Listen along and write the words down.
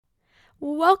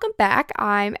Welcome back.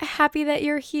 I'm happy that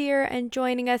you're here and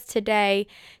joining us today.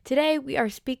 Today, we are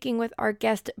speaking with our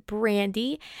guest,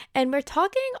 Brandy, and we're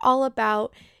talking all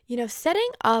about, setting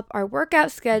up our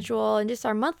workout schedule and just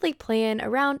our monthly plan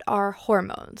around our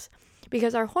hormones.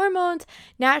 Because our hormones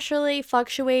naturally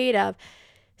fluctuate of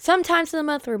sometimes in the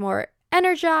month we're more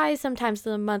energized, sometimes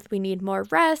in the month we need more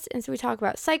rest. And so we talk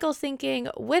about cycle syncing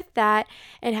with that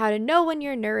and how to know when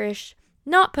you're nourished,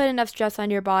 not put enough stress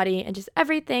on your body, and just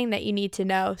everything that you need to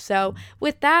know. So,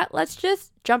 with that, let's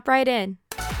just jump right in.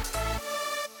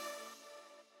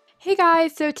 Hey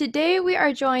guys, so today we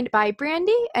are joined by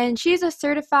Brandy, and she's a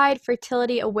certified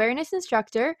fertility awareness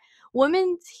instructor,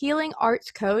 women's healing arts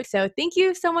coach. So, thank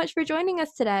you so much for joining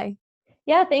us today.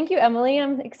 Yeah, thank you, Emily.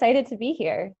 I'm excited to be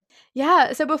here.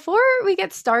 Yeah, so before we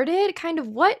get started, kind of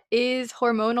what is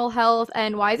hormonal health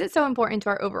and why is it so important to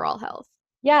our overall health?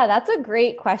 Yeah, that's a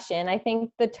great question. I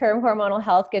think the term hormonal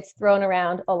health gets thrown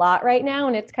around a lot right now,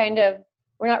 and it's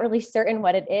we're not really certain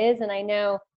what it is. And I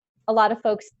know a lot of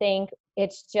folks think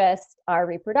it's just our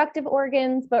reproductive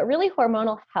organs, but really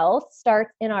hormonal health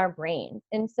starts in our brain.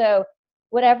 And so,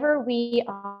 whatever we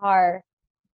are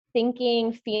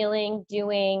thinking, feeling,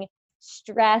 doing,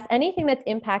 stress, anything that's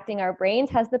impacting our brains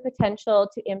has the potential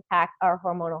to impact our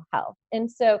hormonal health.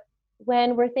 And so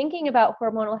when we're thinking about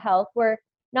hormonal health, we're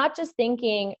not just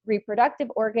thinking reproductive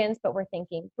organs, but we're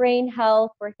thinking brain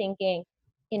health, we're thinking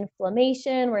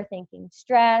inflammation, we're thinking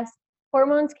stress.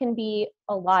 Hormones can be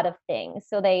a lot of things.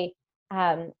 So they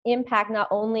impact not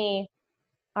only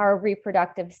our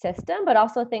reproductive system, but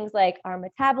also things like our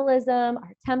metabolism,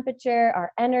 our temperature,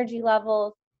 our energy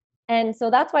levels. And so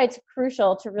that's why it's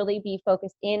crucial to really be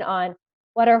focused in on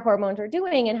what our hormones are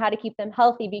doing and how to keep them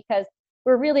healthy, because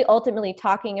we're really ultimately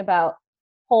talking about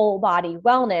whole body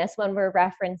wellness when we're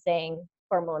referencing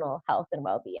hormonal health and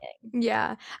well-being.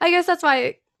 Yeah, I guess that's why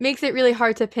it makes it really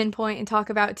hard to pinpoint and talk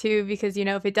about too, because,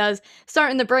 if it does start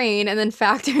in the brain and then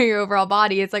factor your overall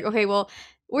body, it's like, okay, well,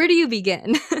 where do you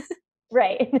begin?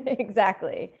 Right.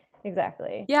 Exactly.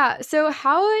 Exactly. Yeah, so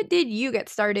how did you get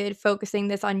started focusing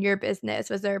this on your business?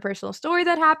 Was there a personal story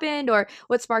that happened or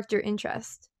what sparked your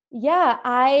interest? Yeah,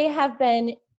 I have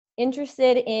been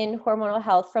interested in hormonal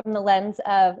health from the lens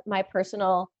of my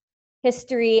personal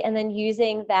history, and then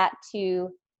using that to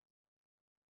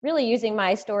really using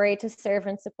my story to serve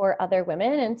and support other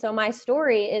women. And so my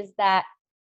story is that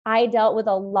I dealt with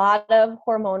a lot of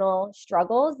hormonal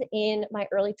struggles in my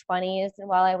early 20s and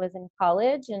while I was in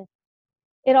college. And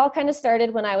it all kind of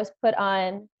started when I was put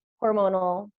on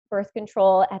hormonal birth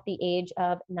control at the age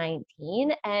of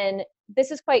 19. And this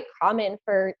is quite common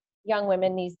for young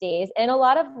women these days. And a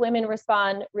lot of women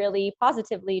respond really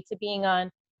positively to being on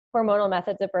hormonal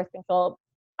methods of birth control.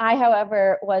 I,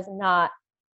 however, was not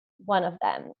one of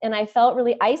them. And I felt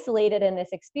really isolated in this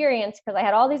experience because I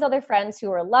had all these other friends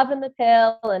who were loving the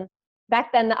pill. And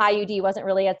back then, the IUD wasn't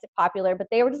really as popular, but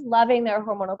they were just loving their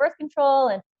hormonal birth control.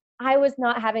 And I was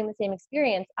not having the same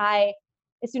experience.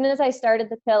 As soon as I started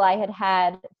the pill, I had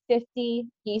had 50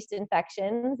 yeast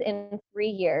infections in 3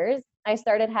 years. I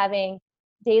started having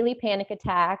daily panic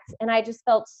attacks, and I just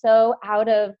felt so out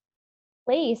of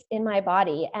place in my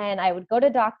body. And I would go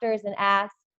to doctors and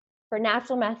ask for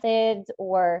natural methods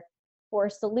or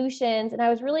for solutions. And I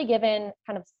was really given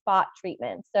kind of spot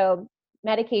treatment. So,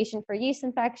 medication for yeast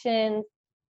infections,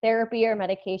 therapy or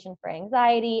medication for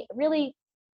anxiety, really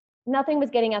nothing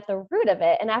was getting at the root of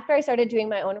it. And after I started doing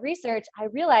my own research, I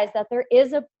realized that there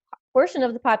is a portion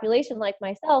of the population like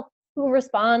myself who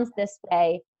responds this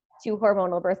way to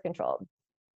hormonal birth control.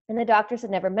 And the doctors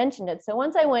had never mentioned it. So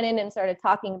once I went in and started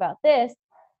talking about this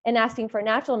and asking for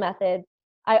natural methods,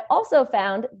 I also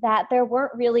found that there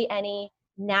weren't really any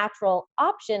natural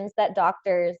options that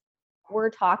doctors were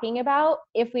talking about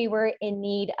if we were in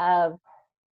need of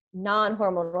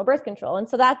non-hormonal birth control. And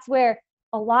so that's where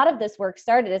a lot of this work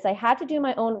started, is I had to do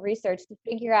my own research to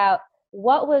figure out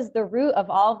what was the root of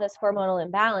all of this hormonal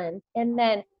imbalance. And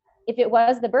then if it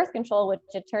was the birth control, which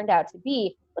it turned out to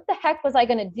be, what the heck was I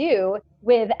going to do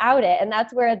without it? And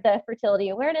that's where the fertility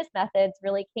awareness methods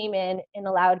really came in and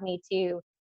allowed me to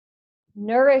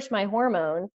nourish my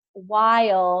hormones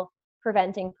while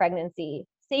preventing pregnancy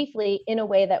safely in a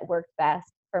way that worked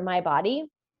best for my body.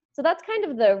 So that's kind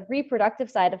of the reproductive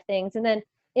side of things. And then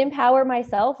empower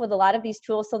myself with a lot of these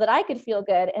tools so that I could feel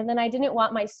good. And then I didn't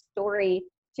want my story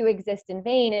to exist in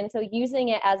vain. And so using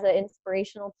it as an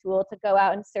inspirational tool to go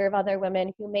out and serve other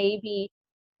women who may be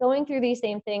going through these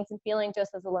same things and feeling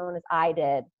just as alone as I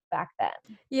did back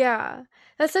then. Yeah,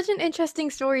 that's such an interesting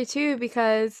story too,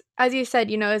 because as you said,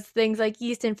 it's things like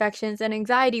yeast infections and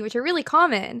anxiety, which are really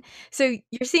common. So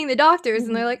you're seeing the doctors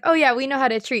and they're like, Mhm. oh, yeah, we know how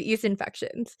to treat yeast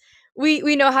infections.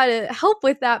 we know how to help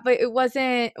with that, but it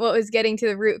wasn't what was getting to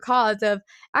the root cause of,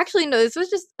 "Actually, no, this was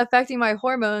just affecting my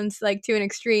hormones, like, to an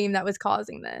extreme that was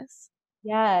causing this."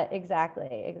 Yeah,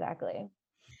 exactly, exactly.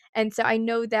 And so I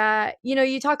know that,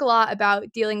 you talk a lot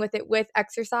about dealing with it with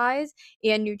exercise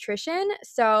and nutrition.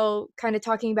 So, kind of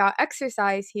talking about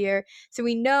exercise here. So,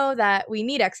 we know that we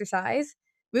need exercise.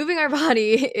 Moving our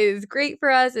body is great for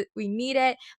us. We need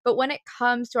it. But when it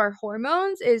comes to our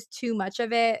hormones, is too much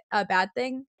of it a bad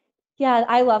thing? Yeah,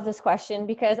 I love this question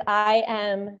because I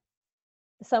am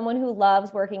someone who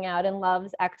loves working out and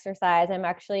loves exercise. I'm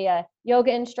actually a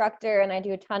yoga instructor and I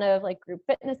do a ton of like group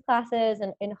fitness classes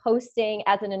and hosting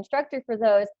as an instructor for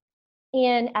those.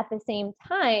 And at the same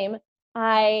time,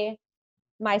 I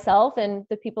myself and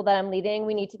the people that I'm leading,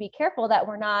 we need to be careful that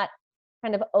we're not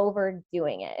kind of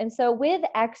overdoing it. And so with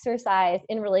exercise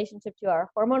in relationship to our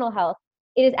hormonal health,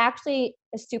 it is actually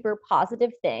a super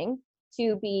positive thing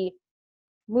to be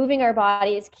moving our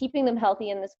bodies, keeping them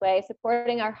healthy in this way,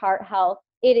 supporting our heart health.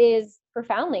 It is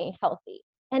profoundly healthy.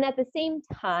 And at the same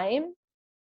time,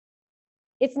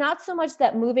 it's not so much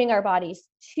that moving our bodies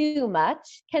too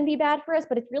much can be bad for us,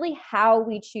 but it's really how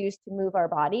we choose to move our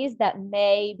bodies that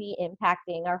may be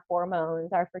impacting our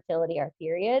hormones, our fertility, our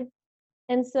period.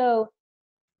 And so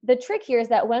the trick here is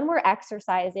that when we're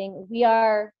exercising, we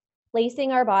are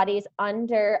placing our bodies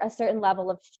under a certain level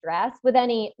of stress with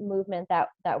any movement that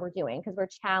we're doing because we're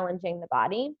challenging the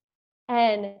body.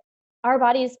 And our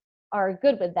bodies are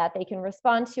good with that. They can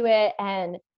respond to it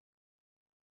and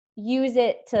use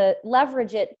it to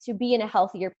leverage it to be in a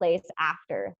healthier place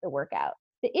after the workout.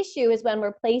 The issue is when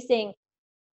we're placing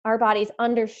our bodies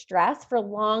under stress for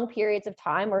long periods of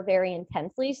time or very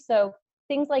intensely. So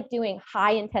things like doing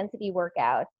high intensity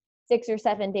workouts, 6 or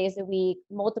 7 days a week,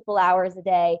 multiple hours a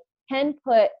day, can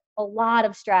put a lot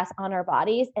of stress on our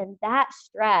bodies. And that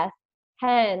stress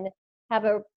can have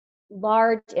a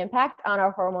large impact on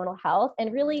our hormonal health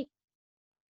and really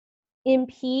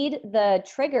impede the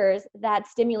triggers that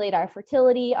stimulate our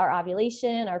fertility, our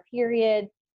ovulation, our period.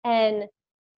 And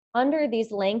under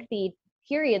these lengthy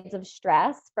periods of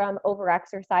stress from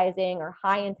overexercising or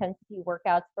high intensity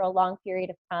workouts for a long period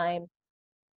of time,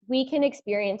 we can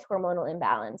experience hormonal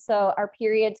imbalance. So our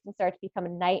periods can start to become a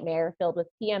nightmare filled with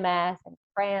PMS and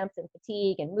cramps and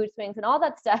fatigue and mood swings and all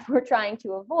that stuff we're trying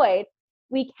to avoid.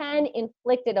 We can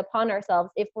inflict it upon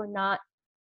ourselves if we're not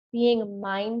being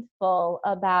mindful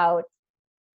about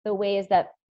the ways that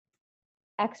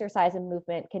exercise and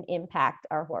movement can impact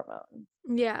our hormones.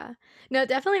 Yeah. No, it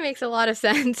definitely makes a lot of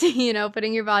sense,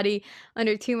 putting your body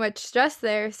under too much stress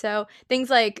there. So things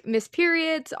like missed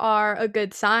periods are a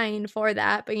good sign for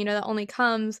that, but that only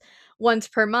comes once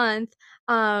per month.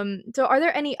 So are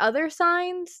there any other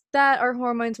signs that our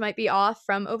hormones might be off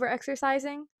from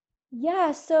overexercising?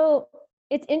 Yeah, so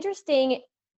it's interesting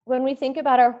when we think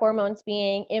about our hormones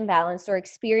being imbalanced or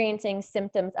experiencing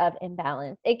symptoms of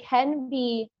imbalance. It can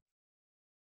be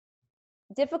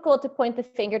difficult to point the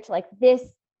finger to like this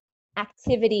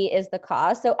activity is the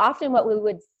cause. So often what we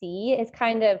would see is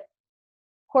kind of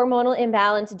hormonal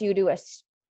imbalance due to a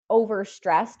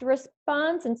overstressed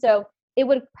response. And so it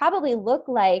would probably look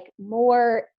like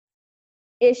more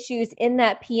issues in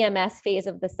that PMS phase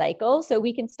of the cycle. So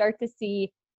we can start to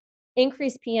see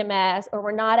increased PMS or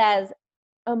we're not as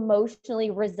emotionally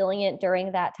resilient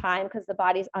during that time because the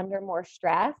body's under more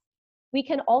stress. We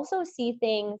can also see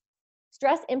things,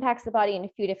 stress impacts the body in a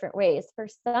few different ways. For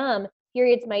some,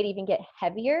 periods might even get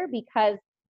heavier because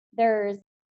there's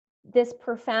this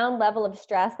profound level of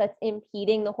stress that's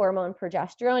impeding the hormone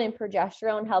progesterone, and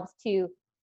progesterone helps to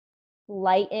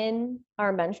lighten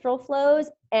our menstrual flows.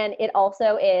 And it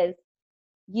also is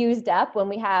used up when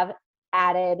we have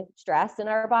added stress in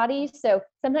our bodies. So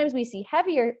sometimes we see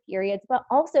heavier periods, but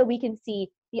also we can see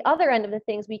the other end of the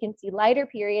things. We can see lighter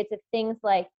periods if things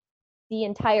like the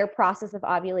entire process of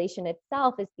ovulation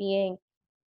itself is being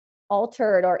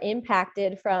altered or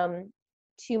impacted from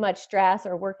too much stress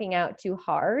or working out too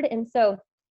hard. And so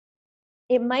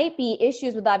it might be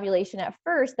issues with ovulation at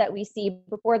first that we see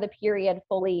before the period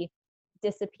fully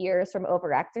disappears from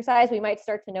overexercise. We might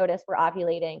start to notice we're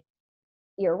ovulating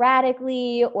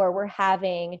erratically or we're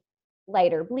having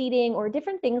lighter bleeding or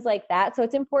different things like that. So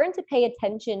it's important to pay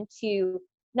attention to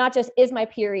not just is my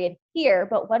period here,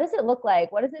 but what does it look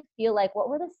like? What does it feel like? What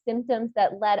were the symptoms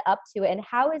that led up to it? And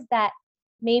how is that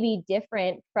maybe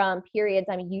different from periods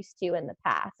I'm used to in the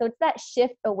past? So it's that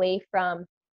shift away from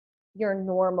your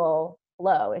normal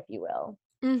flow, if you will.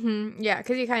 Yeah,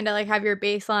 because you kinda, like, have your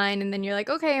baseline, and then you're like,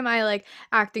 "Okay, am I, like,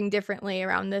 acting differently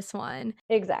around this one?"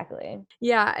 Exactly.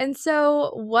 Yeah, and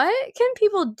so what can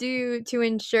people do to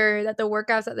ensure that the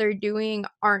workouts that they're doing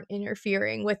aren't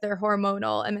interfering with their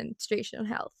hormonal and menstruation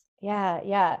health? Yeah,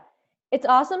 yeah. It's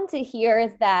awesome to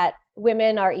hear that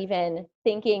women are even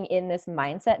thinking in this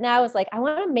mindset now. It's like, I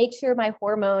want to make sure my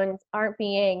hormones aren't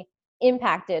being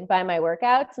impacted by my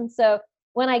workouts. And so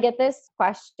when I get this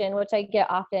question, which I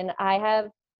get often, I have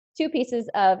two pieces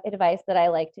of advice that I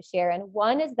like to share. And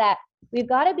one is that we've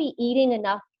got to be eating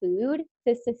enough food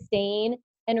to sustain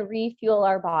and refuel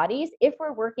our bodies if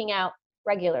we're working out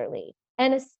regularly,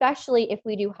 and especially if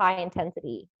we do high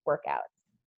intensity workouts.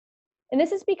 And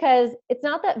this is because it's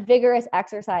not that vigorous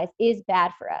exercise is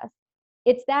bad for us.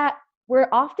 It's that we're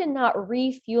often not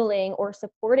refueling or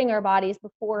supporting our bodies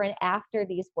before and after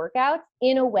these workouts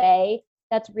in a way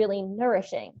that's really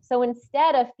nourishing. So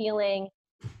instead of feeling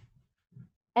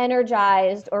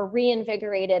energized or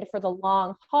reinvigorated for the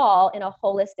long haul in a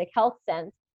holistic health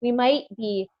sense, we might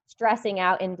be stressing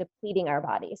out and depleting our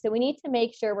body. So we need to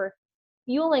make sure we're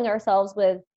fueling ourselves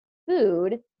with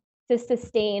food to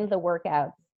sustain the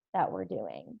workouts that we're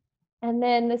doing. And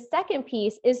then the second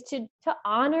piece is to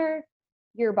honor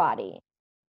your body.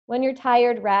 When you're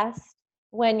tired, rest.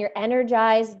 When you're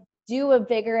energized, do a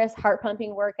vigorous heart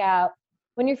pumping workout.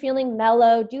 When you're feeling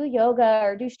mellow, do yoga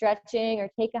or do stretching or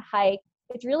take a hike.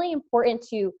 It's really important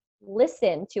to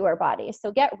listen to our bodies.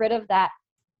 So get rid of that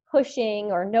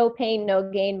pushing or no pain,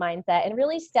 no gain mindset and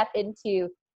really step into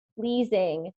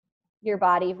pleasing your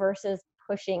body versus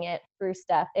pushing it through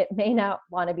stuff it may not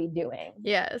want to be doing.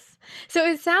 Yes. So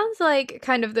it sounds like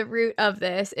kind of the root of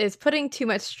this is putting too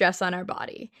much stress on our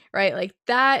body, right? Like,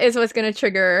 that is what's gonna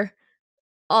trigger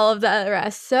all of the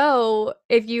rest. So,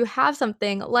 if you have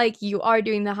something like you are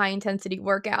doing the high intensity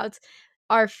workouts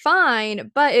are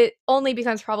fine, but it only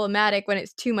becomes problematic when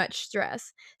it's too much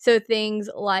stress. So, things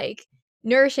like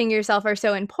nourishing yourself are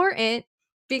so important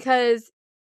because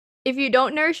if you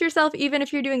don't nourish yourself, even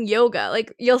if you're doing yoga,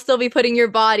 like, you'll still be putting your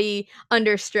body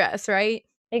under stress, right?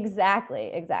 Exactly,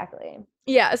 exactly.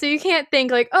 Yeah, so you can't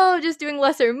think like, "Oh, just doing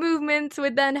lesser movements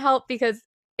would then help," because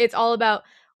it's all about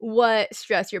what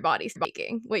stress your body's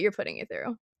making, what you're putting it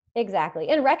through. Exactly.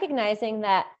 And recognizing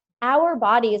that our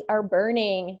bodies are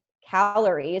burning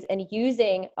calories and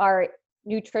using our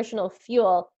nutritional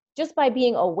fuel just by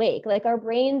being awake. Like our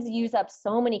brains use up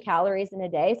so many calories in a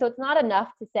day. So it's not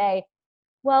enough to say,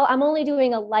 well, I'm only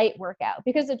doing a light workout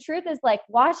because the truth is like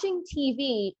watching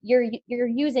TV, you're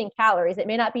using calories. It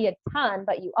may not be a ton,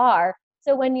 but you are.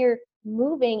 So when you're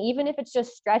moving, even if it's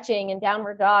just stretching and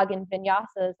downward dog and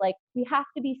vinyasas, like we have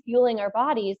to be fueling our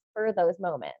bodies for those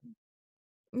moments.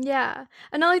 Yeah.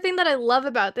 Another thing that I love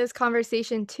about this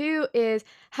conversation too is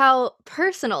how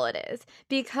personal it is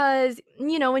because,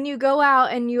 when you go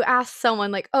out and you ask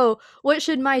someone like, "Oh, what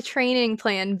should my training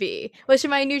plan be? What should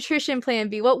my nutrition plan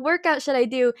be? What workout should I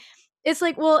do?" It's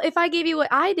like, "Well, if I gave you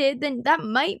what I did, then that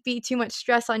might be too much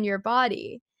stress on your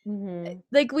body." Hmm.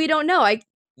 Like, we don't know.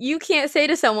 You can't say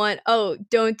to someone, "Oh,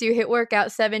 don't do hit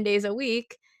workout 7 days a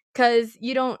week," because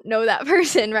you don't know that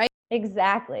person, right?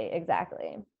 Exactly,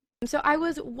 exactly. So I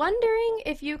was wondering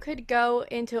if you could go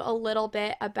into a little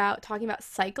bit about talking about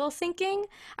cycle syncing.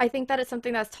 I think that is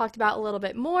something that's talked about a little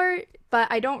bit more, but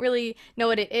I don't really know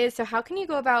what it is. So how can you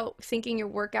go about syncing your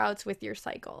workouts with your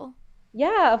cycle?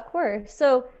 Yeah, of course.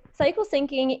 So cycle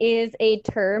syncing is a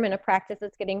term and a practice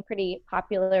that's getting pretty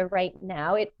popular right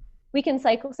now. We can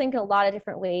cycle sync in a lot of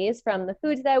different ways, from the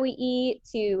foods that we eat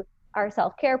to our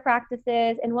self-care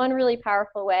practices. And one really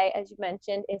powerful way, as you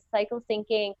mentioned, is cycle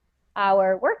syncing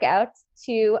our workouts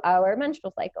to our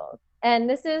menstrual cycles. And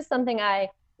this is something I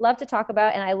love to talk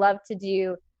about and I love to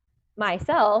do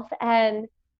myself. And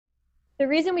the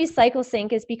reason we cycle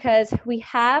sync is because we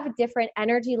have different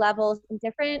energy levels and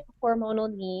different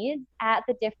hormonal needs at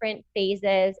the different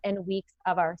phases and weeks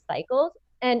of our cycles.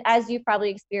 And as you've probably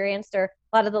experienced, or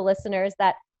a lot of the listeners,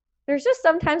 that there's just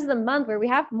some times of the month where we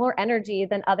have more energy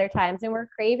than other times, and we're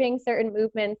craving certain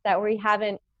movements that we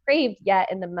haven't craved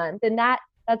yet in the month. And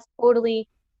that's totally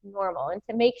normal. And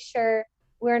to make sure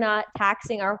we're not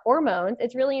taxing our hormones,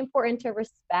 it's really important to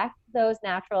respect those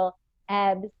natural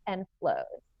ebbs and flows.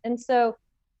 And so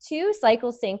to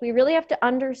cycle sync, we really have to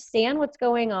understand what's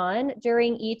going on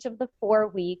during each of the 4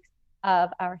 weeks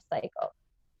of our cycle.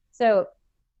 So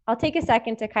I'll take a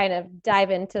second to kind of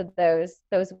dive into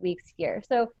those weeks here.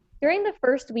 So during the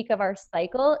first week of our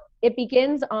cycle, it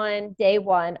begins on day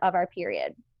 1 of our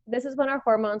period. This is when our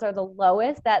hormones are the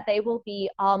lowest that they will be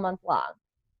all month long,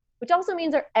 which also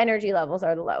means our energy levels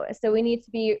are the lowest. So we need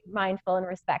to be mindful and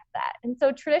respect that. And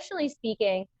so traditionally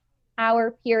speaking,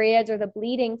 our periods or the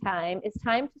bleeding time is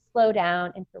time to slow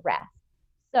down and to rest.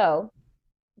 So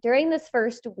during this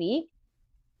first week,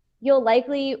 you'll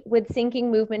likely, with syncing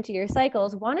movement to your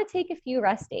cycles, want to take a few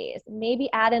rest days, maybe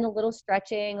add in a little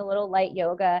stretching, a little light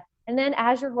yoga. And then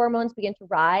as your hormones begin to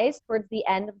rise towards the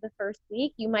end of the first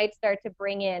week, you might start to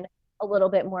bring in a little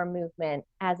bit more movement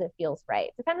as it feels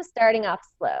right. So kind of starting off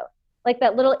slow, like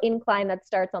that little incline that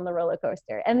starts on the roller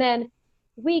coaster. And then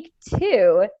week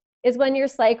 2 is when your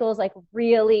cycle is like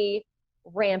really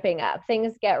ramping up.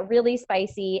 Things get really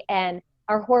spicy and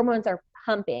our hormones are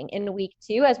pumping in week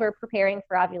 2 as we're preparing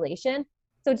for ovulation.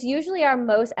 So it's usually our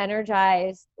most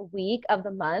energized week of the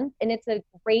month. And it's a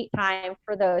great time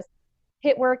for those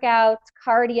HIIT workouts,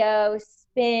 cardio,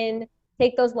 spin,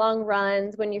 take those long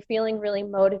runs when you're feeling really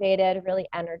motivated, really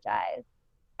energized.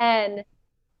 And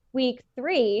week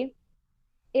 3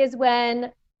 is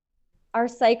when our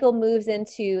cycle moves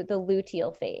into the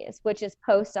luteal phase, which is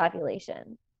post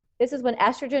ovulation. This is when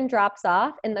estrogen drops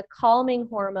off and the calming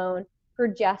hormone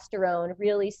progesterone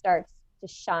really starts to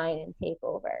shine and take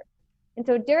over. And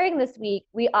so during this week,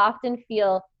 we often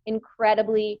feel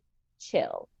incredibly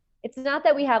chill. It's not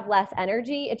that we have less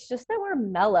energy, it's just that we're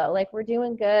mellow, like we're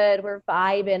doing good, we're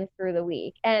vibing through the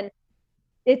week. And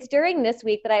it's during this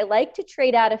week that I like to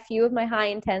trade out a few of my high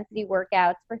intensity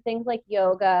workouts for things like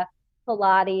yoga,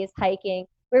 Pilates, hiking,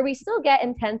 where we still get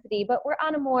intensity, but we're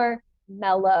on a more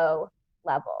mellow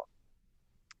level.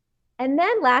 And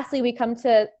then lastly, we come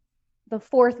to the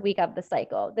 4th week of the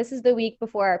cycle. This is the week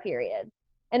before our period.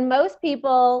 And most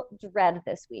people dread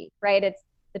this week, right? It's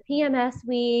the PMS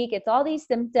week, it's all these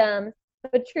symptoms.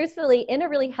 But truthfully, in a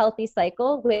really healthy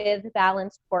cycle with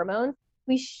balanced hormones,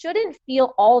 we shouldn't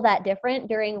feel all that different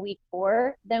during week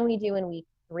 4 than we do in week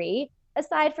 3,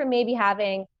 aside from maybe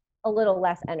having a little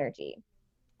less energy.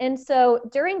 And so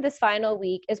during this final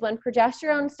week is when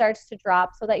progesterone starts to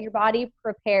drop so that your body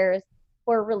prepares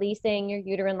for releasing your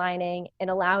uterine lining and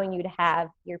allowing you to have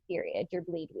your period, your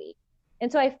bleed week.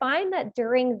 And so I find that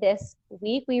during this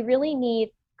week, we really need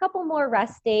a couple more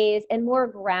rest days and more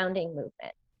grounding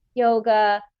movement,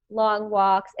 yoga, long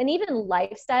walks, and even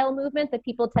lifestyle movement that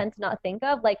people tend to not think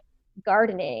of, like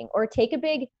gardening, or take a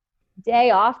big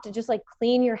day off to just like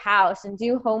clean your house and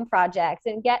do home projects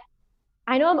and get,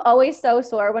 I know I'm always so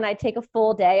sore when I take a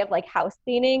full day of like house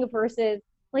cleaning versus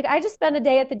like I just spent a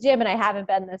day at the gym and I haven't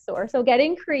been this sore. So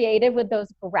getting creative with those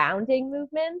grounding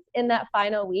movements in that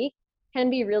final week can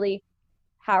be really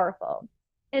powerful.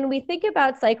 And we think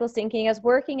about cycle syncing as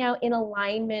working out in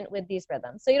alignment with these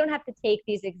rhythms. So you don't have to take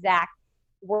these exact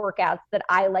workouts that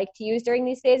I like to use during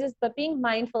these phases, but being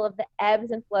mindful of the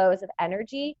ebbs and flows of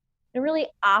energy and really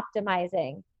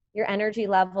optimizing your energy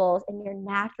levels and your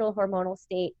natural hormonal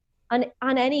state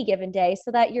on any given day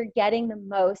so that you're getting the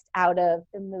most out of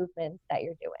the movements that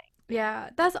you're doing.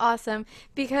 Yeah, that's awesome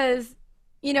because,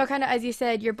 kind of as you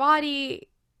said, your body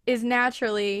is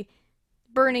naturally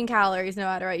burning calories no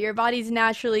matter what. Your body's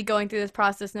naturally going through this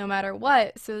process no matter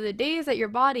what. So the days that your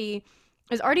body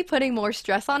is already putting more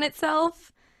stress on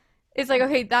itself, it's like,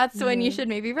 okay, that's when you should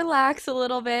maybe relax a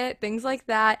little bit, things like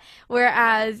that.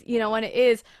 Whereas, when it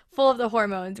is full of the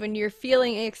hormones, when you're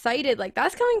feeling excited, like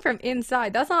that's coming from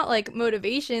inside. That's not like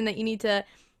motivation that you need to,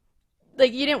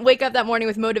 like, you didn't wake up that morning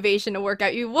with motivation to work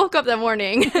out. You woke up that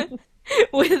morning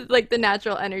with like the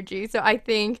natural energy. So I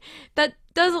think that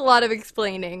does a lot of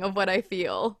explaining of what I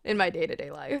feel in my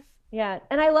day-to-day life. Yeah.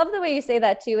 And I love the way you say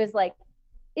that too, is like,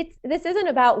 this isn't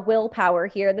about willpower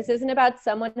here. This isn't about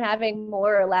someone having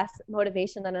more or less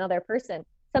motivation than another person.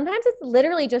 Sometimes it's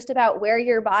literally just about where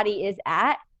your body is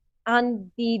at on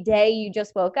the day you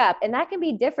just woke up. And that can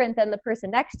be different than the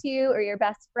person next to you or your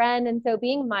best friend. And so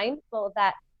being mindful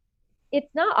that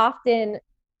it's not often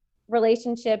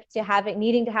relationship to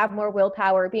needing to have more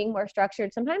willpower, being more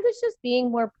structured. Sometimes it's just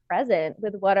being more present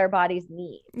with what our bodies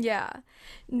need. Yeah.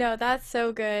 No, that's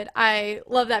so good. I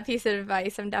love that piece of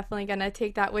advice. I'm definitely going to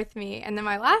take that with me. And then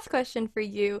my last question for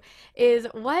you is,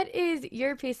 what is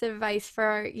your piece of advice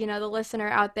for, the listener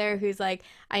out there who's like,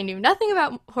 I knew nothing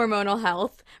about hormonal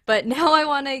health, but now I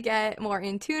want to get more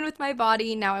in tune with my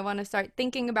body. Now I want to start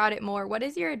thinking about it more. What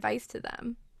is your advice to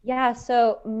them? Yeah,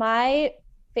 so my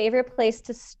favorite place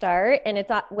to start, and it's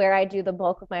not where I do the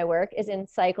bulk of my work, is in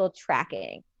cycle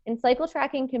tracking. And cycle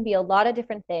tracking can be a lot of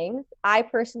different things. I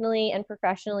personally and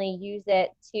professionally use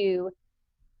it to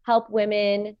help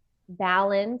women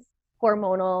balance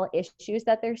hormonal issues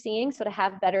that they're seeing. So to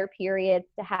have better periods,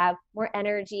 to have more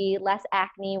energy, less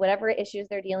acne, whatever issues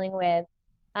they're dealing with.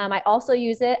 I also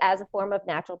use it as a form of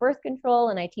natural birth control,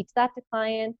 and I teach that to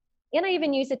clients. And I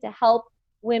even use it to help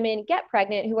women get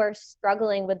pregnant who are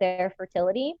struggling with their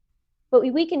fertility. but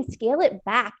we can scale it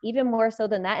back even more so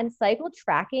than that. And cycle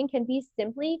tracking can be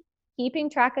simply keeping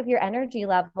track of your energy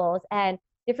levels and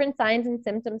different signs and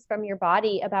symptoms from your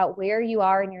body about where you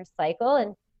are in your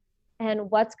cycle and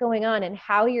what's going on and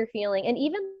how you're feeling. And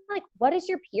even like, what does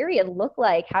your period look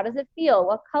like? How does it feel?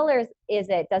 What colors is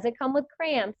it? Does it come with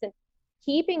cramps? And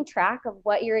keeping track of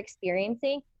what you're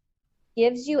experiencing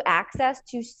gives you access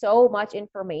to so much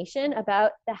information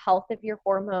about the health of your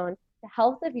hormones, the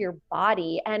health of your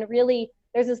body. And really,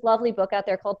 there's this lovely book out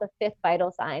there called The Fifth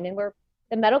Vital Sign, and where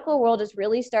the medical world is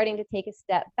really starting to take a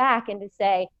step back and to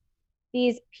say,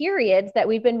 these periods that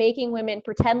we've been making women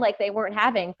pretend like they weren't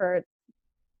having for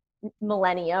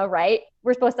millennia, right?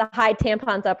 We're supposed to hide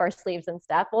tampons up our sleeves and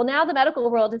stuff. Well, now the medical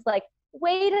world is like,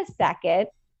 wait a second,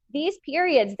 these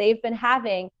periods they've been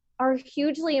having are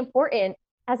hugely important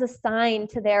as a sign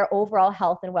to their overall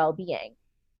health and well-being.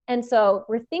 And so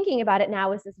we're thinking about it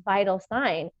now as this vital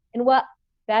sign. And what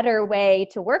better way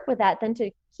to work with that than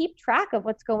to keep track of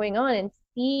what's going on and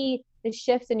see the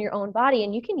shifts in your own body?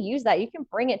 And you can use that. You can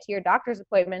bring it to your doctor's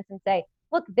appointments and say,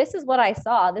 look, this is what I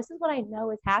saw. This is what I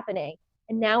know is happening.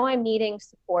 And now I'm needing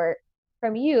support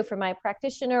from you, from my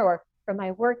practitioner, or from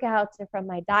my workouts, or from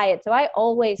my diet. So I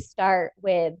always start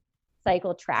with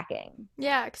cycle tracking.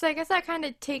 Yeah, because I guess that kind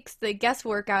of takes the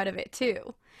guesswork out of it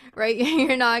too, right?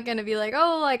 You're not going to be like,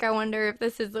 oh, like, I wonder if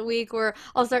this is the week where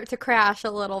I'll start to crash a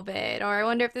little bit, or I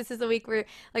wonder if this is the week where,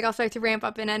 like, I'll start to ramp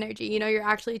up in energy. You know, you're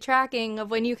actually tracking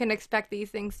of when you can expect these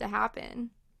things to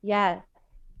happen. Yeah,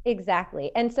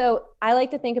 exactly. And so I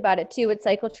like to think about it too with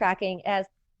cycle tracking as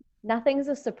nothing's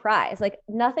a surprise. Like,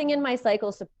 nothing in my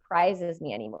cycle surprises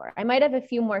me anymore. I might have a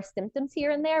few more symptoms here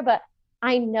and there, but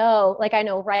I know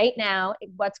right now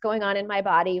what's going on in my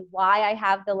body, why I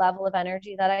have the level of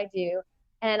energy that I do.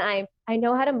 And I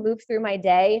know how to move through my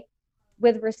day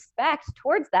with respect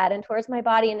towards that and towards my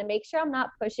body, and to make sure I'm not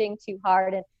pushing too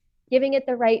hard and giving it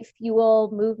the right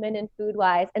fuel, movement, and food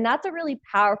wise. And that's a really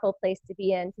powerful place to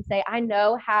be in, to say, I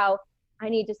know how I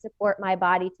need to support my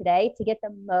body today to get the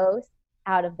most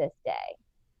out of this day.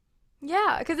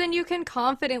 Yeah, because then you can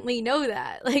confidently know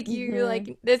that. Like, you're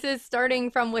like, this is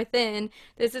starting from within.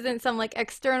 This isn't some like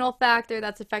external factor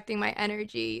that's affecting my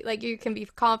energy. Like, you can be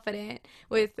confident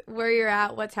with where you're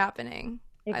at, what's happening.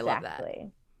 Exactly. I love that.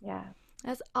 Yeah.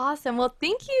 That's awesome. Well,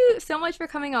 thank you so much for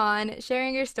coming on,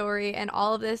 sharing your story and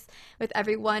all of this with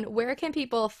everyone. Where can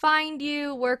people find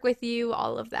you, work with you,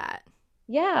 all of that?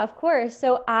 Yeah, of course.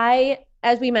 So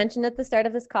as we mentioned at the start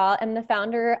of this call, am the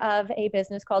founder of a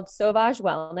business called Sauvage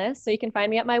Wellness. So you can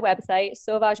find me at my website,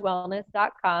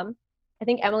 sauvagewellness.com. I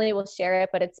think Emily will share it,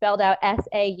 but it's spelled out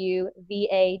Sauvage.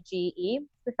 It's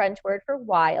the French word for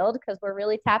wild, because we're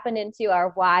really tapping into our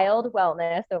wild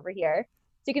wellness over here.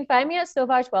 So you can find me at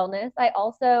Sauvage Wellness. I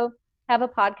also have a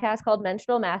podcast called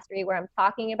Menstrual Mastery, where I'm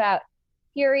talking about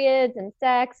periods and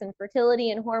sex and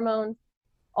fertility and hormones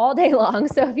all day long.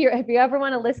 So if you ever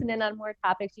want to listen in on more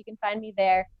topics, you can find me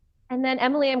there. And then,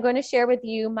 Emily, I'm going to share with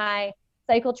you my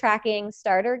cycle tracking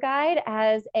starter guide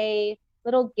as a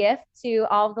little gift to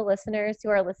all of the listeners who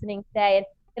are listening today. And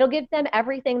it'll give them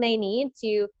everything they need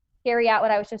to carry out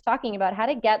what I was just talking about, how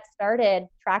to get started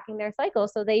tracking their cycle,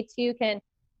 so they too can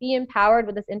be empowered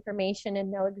with this information and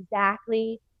know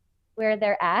exactly where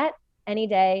they're at any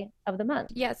day of the month.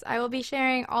 Yes, I will be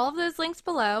sharing all of those links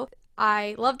below.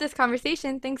 I love this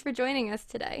conversation. Thanks for joining us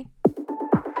today.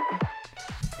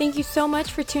 Thank you so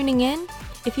much for tuning in.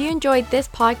 If you enjoyed this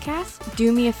podcast,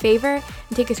 do me a favor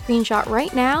and take a screenshot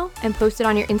right now and post it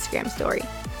on your Instagram story.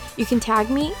 You can tag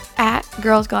me at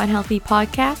Girls Gone Healthy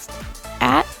Podcast,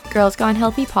 at Girls Gone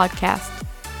Healthy Podcast.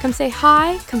 Come say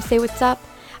hi, come say what's up.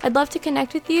 I'd love to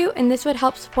connect with you, and this would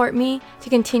help support me to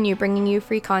continue bringing you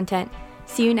free content.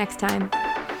 See you next time.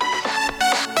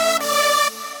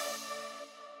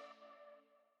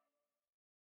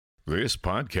 This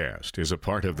podcast is a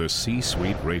part of the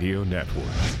C-Suite Radio Network.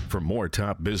 For more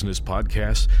top business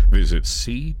podcasts, visit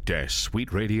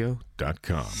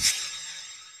c-suiteradio.com.